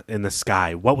signs in the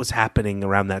sky, what was happening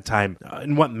around that time,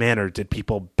 in what manner did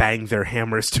people bang their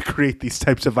hammers to create these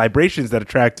types of vibrations that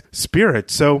attract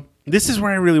spirits. So this is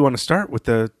where I really want to start with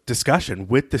the discussion,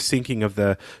 with the sinking of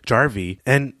the Jarvie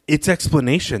and its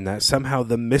explanation that somehow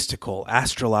the mystical,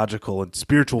 astrological, and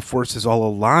spiritual forces all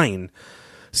align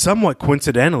somewhat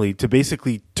coincidentally to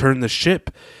basically turn the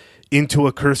ship into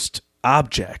a cursed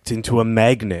object, into a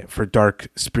magnet for dark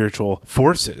spiritual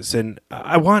forces. And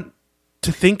I want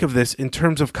to think of this in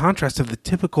terms of contrast of the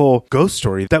typical ghost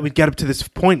story that we'd get up to this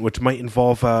point, which might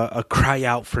involve a cry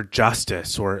out for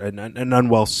justice or an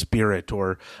unwell spirit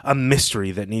or a mystery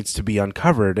that needs to be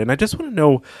uncovered. And I just want to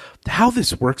know how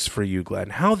this works for you, Glenn,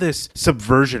 how this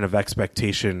subversion of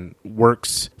expectation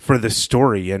works for the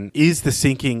story. And is the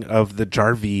sinking of the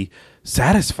Jarvie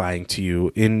satisfying to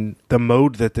you in the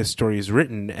mode that this story is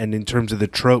written and in terms of the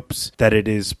tropes that it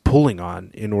is pulling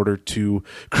on in order to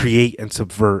create and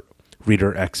subvert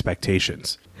reader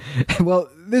expectations? Well,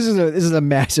 this is a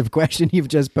massive question you've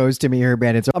just posed to me here,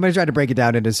 Brandon. So I'm going to try to break it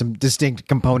down into some distinct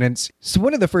components. So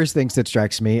one of the first things that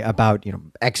strikes me about,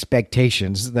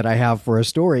 expectations that I have for a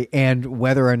story and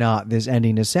whether or not this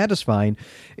ending is satisfying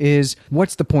is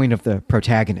what's the point of the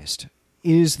protagonist?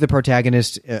 Is the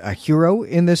protagonist a hero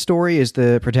in this story? Is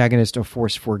the protagonist a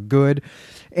force for good?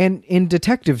 And in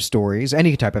detective stories,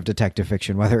 any type of detective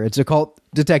fiction, whether it's occult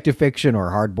detective fiction or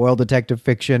hard-boiled detective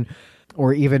fiction,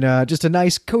 or even just a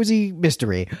nice, cozy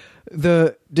mystery,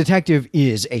 the detective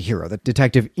is a hero. The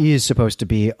detective is supposed to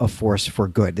be a force for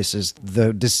good. This is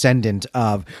the descendant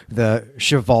of the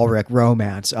chivalric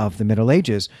romance of the Middle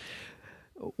Ages.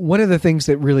 One of the things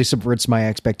that really subverts my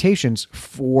expectations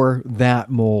for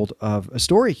that mold of a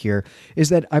story here is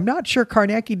that I'm not sure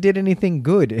Carnacki did anything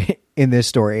good in this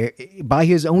story. By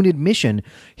his own admission,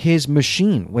 his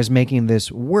machine was making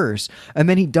this worse. And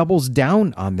then he doubles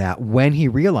down on that when he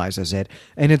realizes it.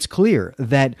 And it's clear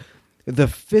that the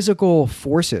physical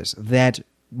forces that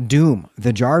doom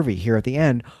the Jarvie here at the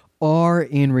end are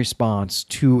in response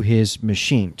to his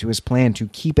machine, to his plan to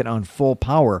keep it on full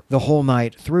power the whole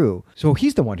night through. So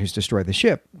he's the one who's destroyed the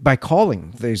ship by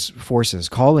calling these forces,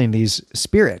 calling these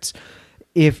spirits.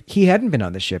 If he hadn't been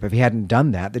on the ship, if he hadn't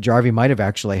done that, the Jarvie might have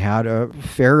actually had a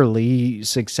fairly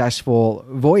successful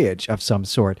voyage of some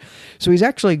sort. So he's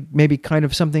actually maybe kind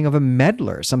of something of a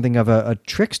meddler, something of a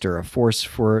trickster, a force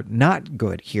for not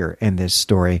good here in this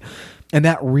story. And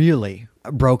that really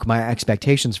broke my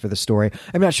expectations for the story.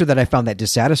 I'm not sure that I found that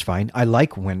dissatisfying. I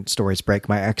like when stories break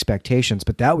my expectations,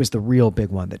 but that was the real big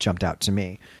one that jumped out to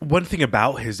me. One thing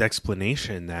about his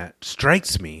explanation that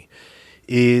strikes me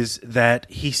is that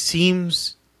he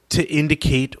seems to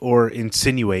indicate or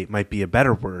insinuate, might be a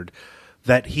better word,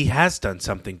 that he has done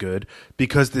something good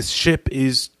because this ship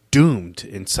is doomed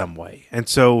in some way. And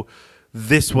so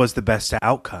this was the best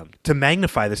outcome. To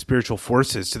magnify the spiritual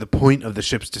forces to the point of the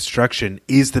ship's destruction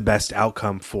is the best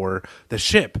outcome for the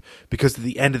ship, because at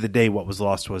the end of the day, what was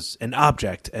lost was an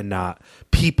object and not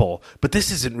people. But this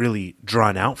isn't really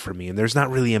drawn out for me, and there's not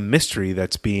really a mystery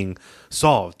that's being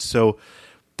solved. So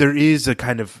there is a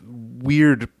kind of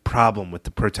weird problem with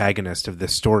the protagonist of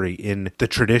this story in the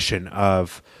tradition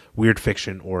of weird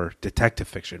fiction or detective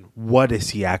fiction. What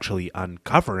is he actually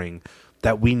uncovering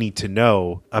that we need to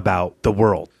know about the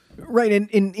world? Right, and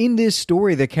in this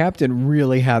story, the captain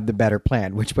really had the better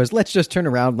plan, which was, let's just turn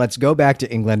around, let's go back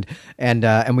to England, and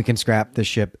we can scrap the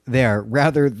ship there,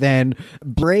 rather than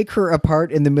break her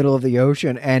apart in the middle of the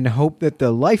ocean and hope that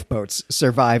the lifeboats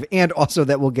survive, and also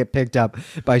that we'll get picked up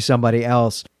by somebody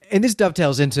else. And this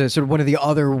dovetails into sort of one of the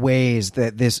other ways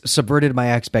that this subverted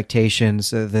my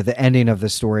expectations. The ending of the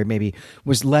story maybe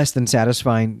was less than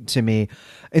satisfying to me.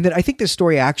 And that I think this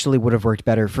story actually would have worked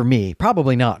better for me.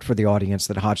 Probably not for the audience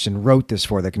that Hodgson wrote this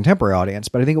for, the contemporary audience.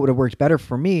 But I think it would have worked better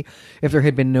for me if there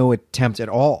had been no attempt at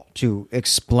all to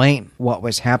explain what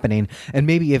was happening. And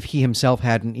maybe if he himself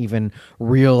hadn't even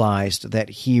realized that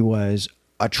he was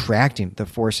attracting the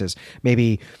forces.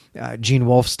 Maybe Gene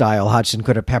Wolfe style, Hodgson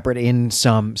could have peppered in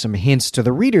some hints to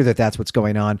the reader that that's what's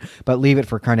going on, but leave it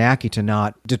for Carnacki to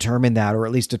not determine that, or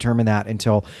at least determine that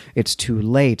until it's too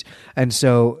late. And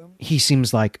so he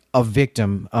seems like a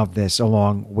victim of this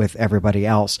along with everybody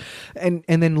else. And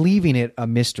then leaving it a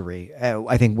mystery,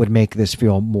 I think would make this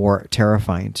feel more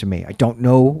terrifying to me. I don't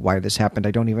know why this happened.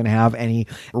 I don't even have any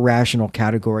rational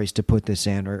categories to put this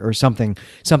in, or something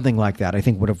like that I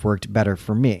think would have worked better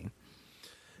for me.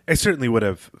 It certainly would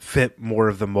have fit more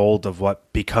of the mold of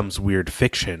what becomes weird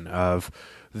fiction, of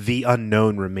the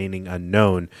unknown remaining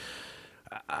unknown.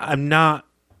 I'm not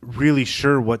really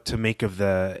sure what to make of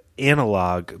the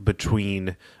analog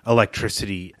between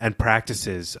electricity and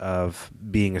practices of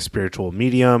being a spiritual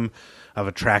medium, of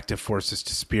attractive forces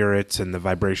to spirits, and the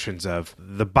vibrations of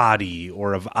the body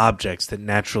or of objects that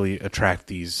naturally attract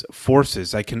these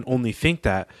forces. I can only think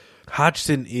that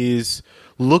Hodgson is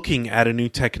looking at a new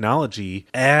technology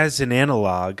as an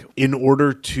analog in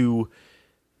order to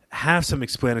have some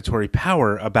explanatory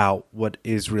power about what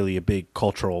is really a big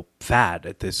cultural fad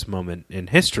at this moment in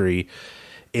history,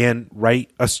 and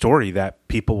write a story that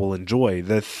people will enjoy.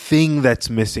 The thing that's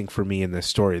missing for me in this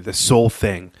story, the sole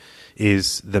thing,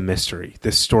 is the mystery.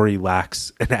 This story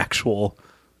lacks an actual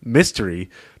mystery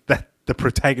that the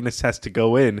protagonist has to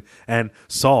go in and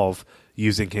solve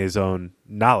using his own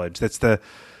knowledge. That's the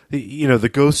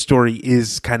ghost story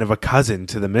is kind of a cousin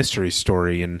to the mystery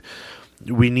story, and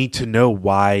we need to know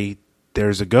why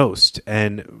there's a ghost.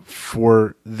 And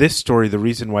for this story, the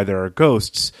reason why there are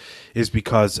ghosts is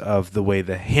because of the way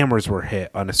the hammers were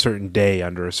hit on a certain day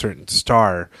under a certain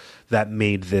star that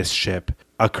made this ship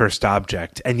a cursed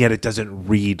object, and yet it doesn't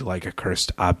read like a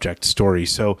cursed object story.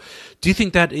 So do you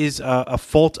think that is a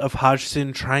fault of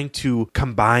Hodgson trying to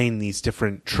combine these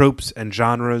different tropes and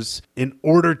genres in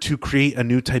order to create a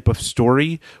new type of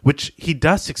story, which he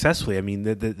does successfully? I mean,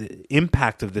 the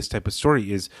impact of this type of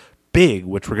story is big,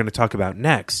 which we're going to talk about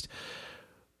next.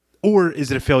 Or is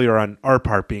it a failure on our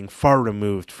part, being far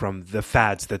removed from the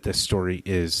fads that this story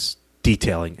is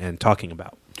detailing and talking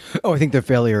about? Oh, I think the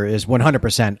failure is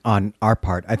 100% on our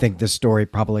part. I think this story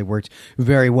probably worked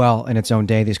very well in its own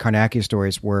day. These Carnacki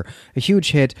stories were a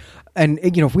huge hit. And,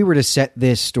 if we were to set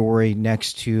this story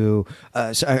next to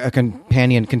a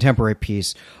companion contemporary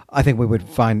piece, I think we would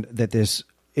find that this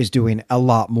is doing a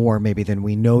lot more maybe than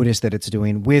we noticed that it's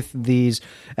doing with these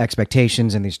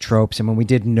expectations and these tropes. And when we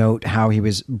did note how he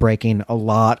was breaking a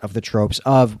lot of the tropes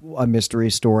of a mystery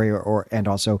story and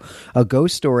also a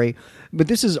ghost story. But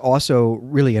this is also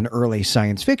really an early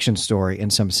science fiction story in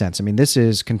some sense. I mean, this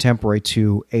is contemporary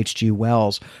to H.G.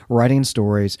 Wells, writing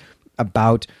stories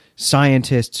about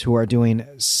scientists who are doing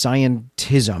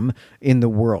scientism in the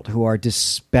world, who are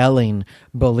dispelling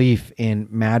belief in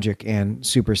magic and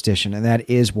superstition. And that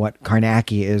is what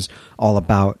Carnacki is all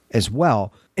about as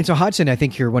well. And so Hodgson, I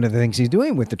think here, one of the things he's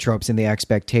doing with the tropes and the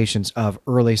expectations of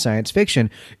early science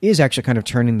fiction is actually kind of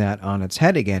turning that on its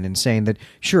head again and saying that,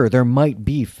 sure, there might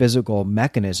be physical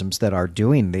mechanisms that are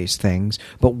doing these things,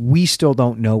 but we still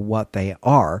don't know what they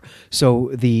are.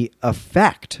 So the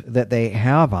effect that they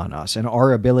have on us and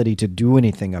our ability to do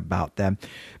anything about them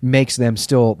makes them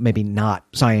still maybe not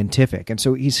scientific. And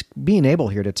so he's being able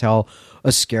here to tell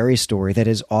a scary story that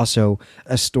is also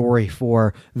a story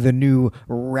for the new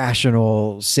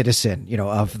rational citizen,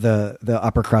 of the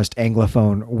upper crust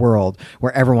Anglophone world,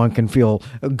 where everyone can feel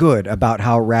good about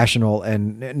how rational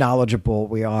and knowledgeable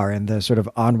we are, and the sort of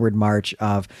onward march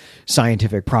of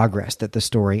scientific progress that the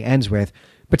story ends with,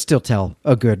 but still tell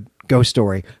a good ghost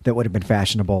story that would have been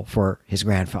fashionable for his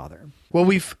grandfather. Well,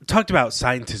 we've talked about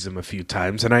scientism a few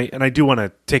times, and I do want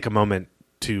to take a moment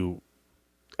to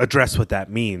address what that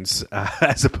means,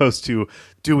 as opposed to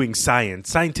doing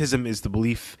science. Scientism is the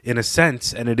belief, in a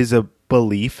sense, and it is a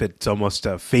belief, it's almost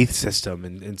a faith system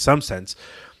in some sense,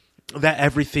 that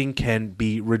everything can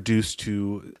be reduced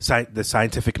to the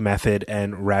scientific method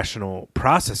and rational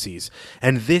processes.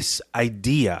 And this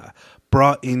idea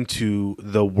brought into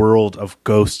the world of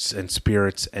ghosts and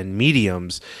spirits and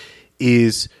mediums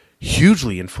is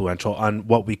hugely influential on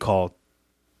what we call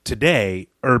today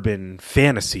urban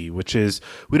fantasy, which is,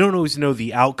 we don't always know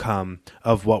the outcome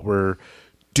of what we're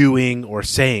doing or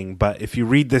saying, but if you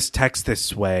read this text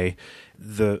this way,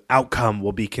 the outcome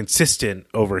will be consistent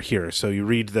over here. So you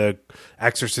read the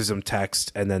exorcism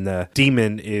text and then the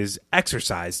demon is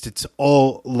exorcised. It's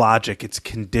all logic, it's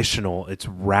conditional, it's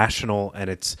rational, and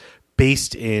it's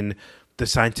based in the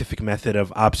scientific method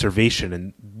of observation.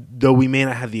 And though we may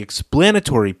not have the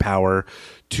explanatory power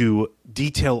to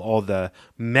detail all the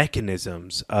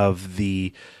mechanisms of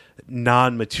the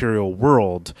non-material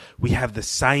world, we have the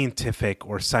scientific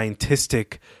or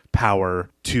scientistic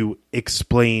power to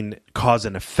explain cause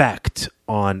and effect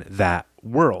on that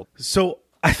world. So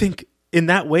I think in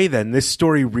that way, then, this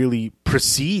story really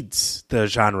precedes the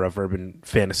genre of urban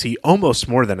fantasy almost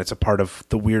more than it's a part of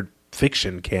the weird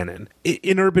fiction canon.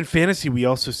 In urban fantasy, we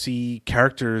also see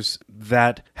characters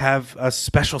that have a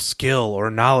special skill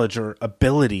or knowledge or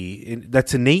ability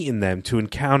that's innate in them to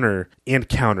counter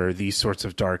these sorts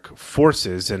of dark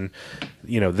forces. And,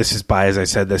 this is by, as I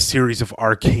said, the series of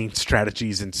arcane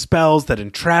strategies and spells that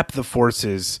entrap the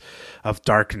forces of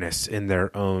darkness in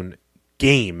their own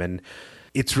game. And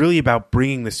it's really about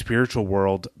bringing the spiritual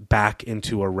world back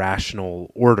into a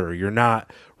rational order. You're not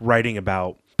writing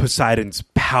about Poseidon's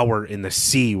power in the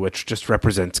sea, which just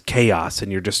represents chaos,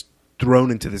 and you're just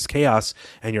thrown into this chaos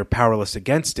and you're powerless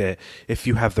against it. If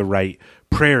you have the right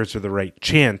prayers or the right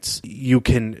chants, you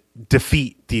can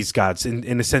defeat these gods.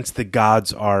 In a sense, the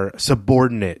gods are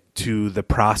subordinate to the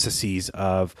processes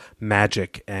of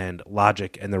magic and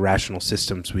logic and the rational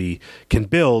systems we can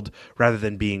build, rather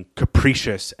than being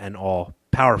capricious and all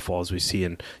powerful, as we see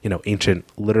in ancient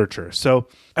literature. So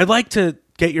I'd like to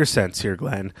get your sense here,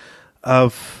 Glenn,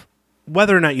 of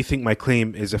whether or not you think my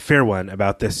claim is a fair one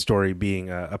about this story being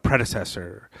a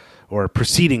predecessor or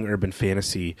preceding urban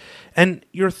fantasy, and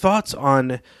your thoughts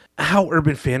on how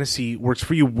urban fantasy works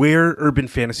for you, where urban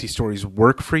fantasy stories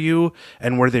work for you,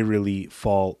 and where they really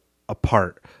fall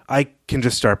apart. I can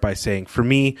just start by saying, for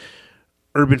me,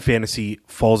 urban fantasy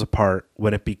falls apart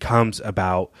when it becomes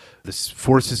about the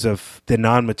forces of the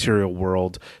non-material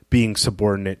world being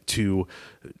subordinate to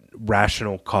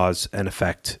rational cause and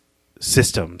effect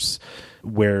systems,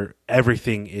 where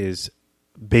everything is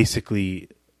basically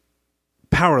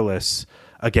powerless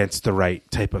against the right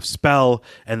type of spell,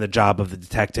 and the job of the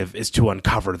detective is to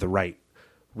uncover the right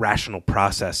rational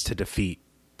process to defeat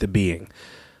the being.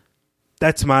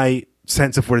 That's my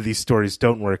sense of where these stories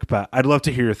don't work, but I'd love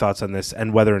to hear your thoughts on this,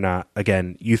 and whether or not,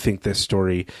 again, you think this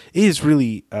story is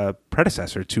really a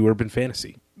predecessor to urban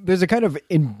fantasy. There's a kind of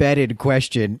embedded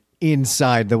question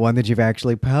inside the one that you've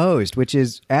actually posed, which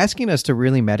is asking us to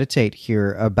really meditate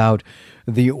here about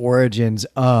the origins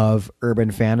of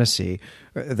urban fantasy,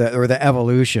 or the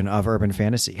evolution of urban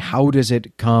fantasy. How does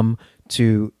it come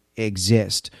to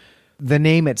exist? The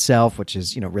name itself, which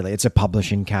is, really it's a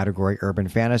publishing category, urban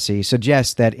fantasy,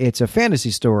 suggests that it's a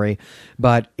fantasy story,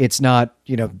 but it's not,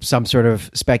 some sort of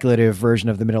speculative version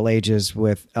of the Middle Ages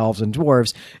with elves and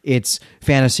dwarves. It's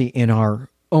fantasy in our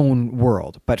own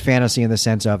world, but fantasy in the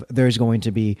sense of there's going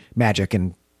to be magic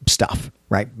and stuff,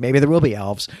 right? Maybe there will be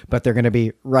elves, but they're going to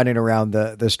be running around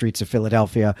the streets of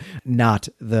Philadelphia, not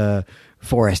the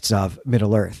forests of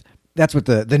Middle Earth. That's what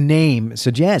the name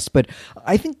suggests, but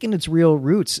I think in its real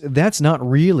roots, that's not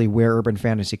really where urban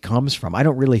fantasy comes from. I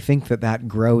don't really think that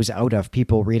grows out of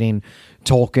people reading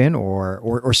Tolkien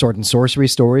or sword and sorcery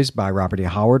stories by Robert E.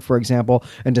 Howard, for example,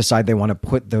 and decide they want to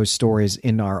put those stories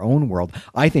in our own world.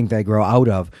 I think they grow out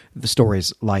of the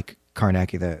stories like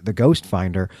Carnacki, the Ghost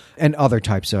Finder, and other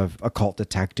types of occult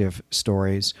detective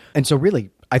stories. And so really,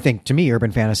 I think, to me,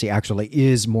 urban fantasy actually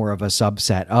is more of a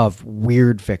subset of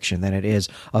weird fiction than it is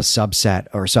a subset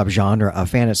or subgenre of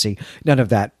fantasy. None of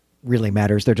that really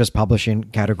matters. They're just publishing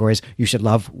categories. You should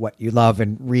love what you love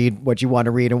and read what you want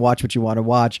to read and watch what you want to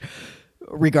watch,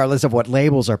 regardless of what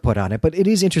labels are put on it. But it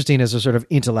is interesting as a sort of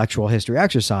intellectual history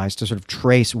exercise to sort of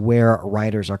trace where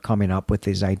writers are coming up with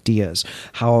these ideas,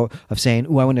 how of saying, I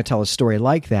want to tell a story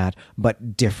like that,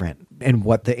 but different, and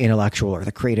what the intellectual or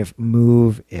the creative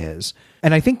move is.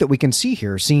 And I think that we can see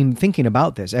here, thinking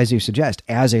about this, as you suggest,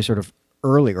 as a sort of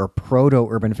early or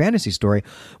proto-urban fantasy story,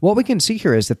 what we can see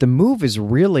here is that the move is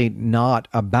really not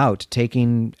about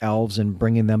taking elves and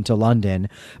bringing them to London,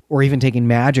 or even taking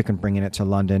magic and bringing it to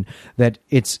London, that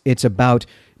it's about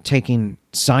taking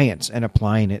science and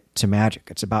applying it to magic.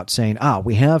 It's about saying,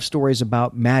 we have stories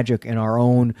about magic in our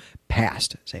own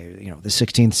past, say, the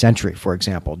 16th century, for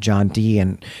example, John Dee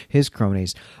and his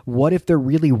cronies. What if there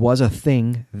really was a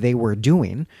thing they were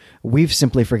doing? We've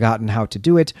simply forgotten how to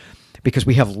do it because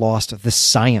we have lost the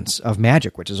science of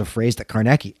magic, which is a phrase that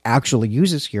Carnacki actually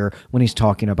uses here when he's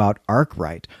talking about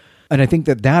Arkwright. And I think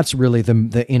that that's really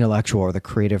the intellectual or the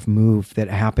creative move that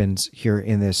happens here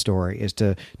in this story, is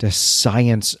to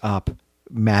science up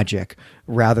magic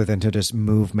rather than to just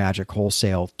move magic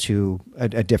wholesale to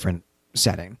a different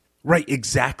setting. Right,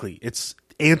 exactly. It's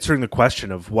answering the question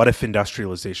of what if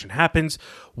industrialization happens?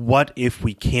 What if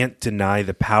we can't deny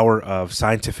the power of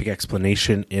scientific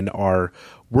explanation in our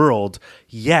world,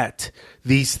 yet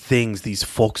these things, these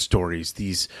folk stories,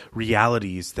 these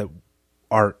realities that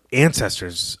our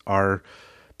ancestors, our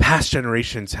past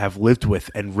generations have lived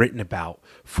with and written about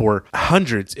for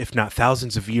hundreds, if not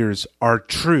thousands of years, are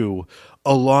true,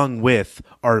 along with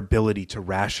our ability to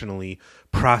rationally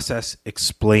process,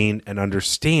 explain, and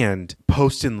understand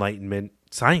post-Enlightenment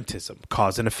scientism,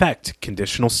 cause and effect,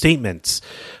 conditional statements.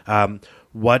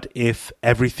 What if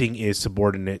everything is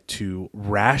subordinate to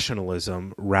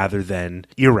rationalism rather than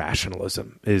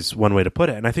irrationalism, is one way to put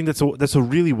it. And I think that's a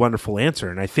really wonderful answer.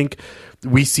 And I think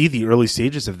we see the early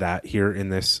stages of that here in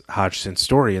this Hodgson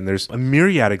story. And there's a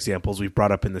myriad examples we've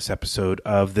brought up in this episode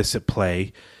of this at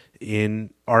play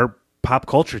in our pop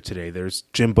culture today. There's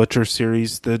Jim Butcher's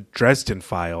series, The Dresden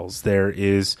Files. There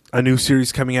is a new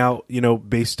series coming out,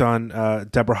 based on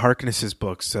Deborah Harkness's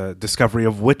books, Discovery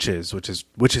of Witches, which is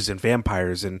witches and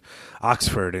vampires in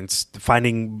Oxford, and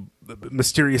finding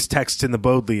mysterious texts in the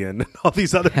Bodleian, and all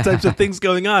these other types of things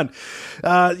going on.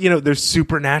 There's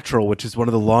Supernatural, which is one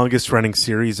of the longest running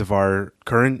series of our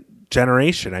current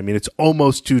generation. I mean, it's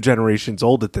almost 2 generations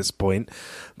old at this point.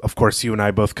 Of course, you and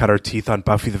I both cut our teeth on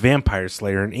Buffy the Vampire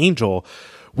Slayer and Angel,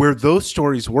 where those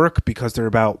stories work because they're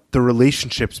about the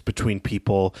relationships between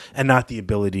people and not the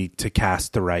ability to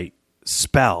cast the right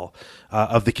spell,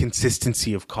 of the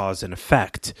consistency of cause and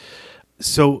effect.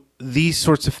 So these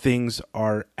sorts of things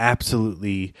are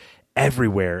absolutely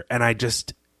everywhere. And I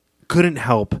just couldn't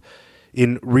help,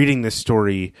 in reading this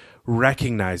story,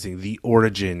 recognizing the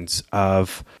origins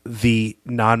of the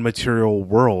non-material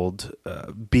world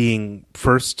being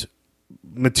first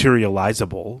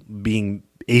materializable, being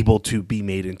able to be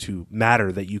made into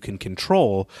matter that you can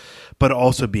control, but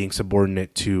also being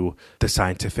subordinate to the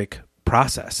scientific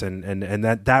process. And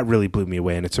that really blew me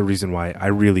away. And it's a reason why I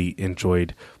really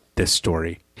enjoyed this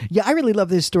story. Yeah, I really love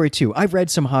this story too. I've read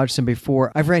some Hodgson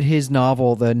before. I've read his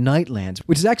novel, The Nightlands,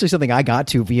 which is actually something I got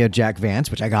to via Jack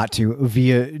Vance, which I got to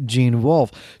via Gene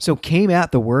Wolfe. So came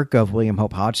at the work of William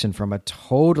Hope Hodgson from a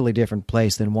totally different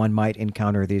place than one might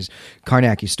encounter these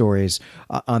Carnacki stories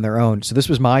on their own. So this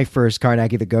was my first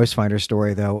Carnacki the Ghost Finder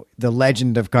story, though the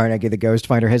legend of Carnacki the Ghost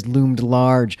Finder has loomed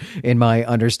large in my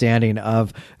understanding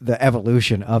of the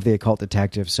evolution of the occult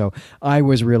detective. So I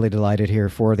was really delighted here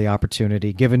for the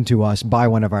opportunity given to us by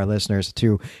one of our listeners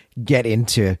to get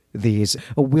into these.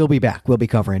 We'll be back. We'll be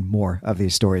covering more of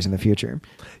these stories in the future.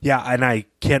 Yeah, and I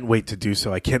can't wait to do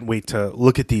so. I can't wait to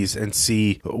look at these and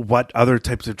see what other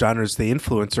types of genres they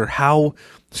influence, or how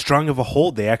strong of a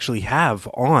hold they actually have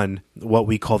on what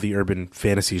we call the urban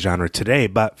fantasy genre today.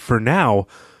 But for now,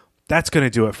 that's going to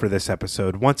do it for this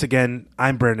episode. Once again,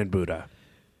 I'm Brandon Buddha.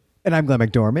 And I'm Glenn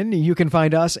McDorman. You can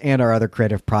find us and our other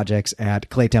creative projects at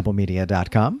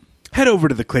claytemplemedia.com. Head over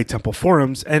to the Clay Temple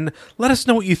forums and let us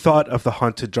know what you thought of the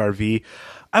Haunted Jarvie.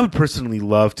 I would personally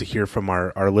love to hear from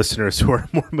our listeners who are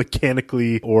more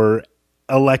mechanically or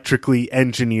electrically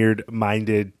engineered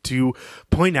minded, to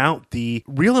point out the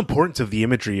real importance of the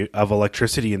imagery of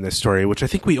electricity in this story, which I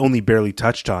think we only barely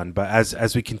touched on. But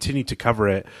as we continue to cover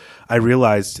it, I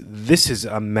realized this is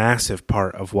a massive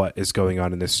part of what is going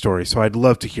on in this story. So I'd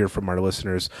love to hear from our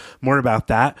listeners more about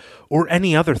that, or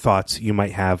any other thoughts you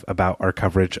might have about our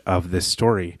coverage of this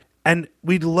story. And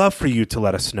we'd love for you to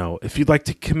let us know if you'd like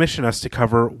to commission us to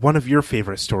cover one of your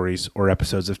favorite stories or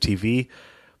episodes of TV.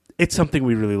 It's something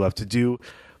we really love to do.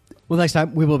 Well, next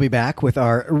time we will be back with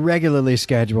our regularly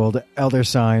scheduled Elder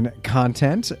Sign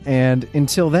content. And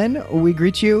until then, we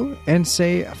greet you and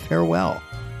say farewell.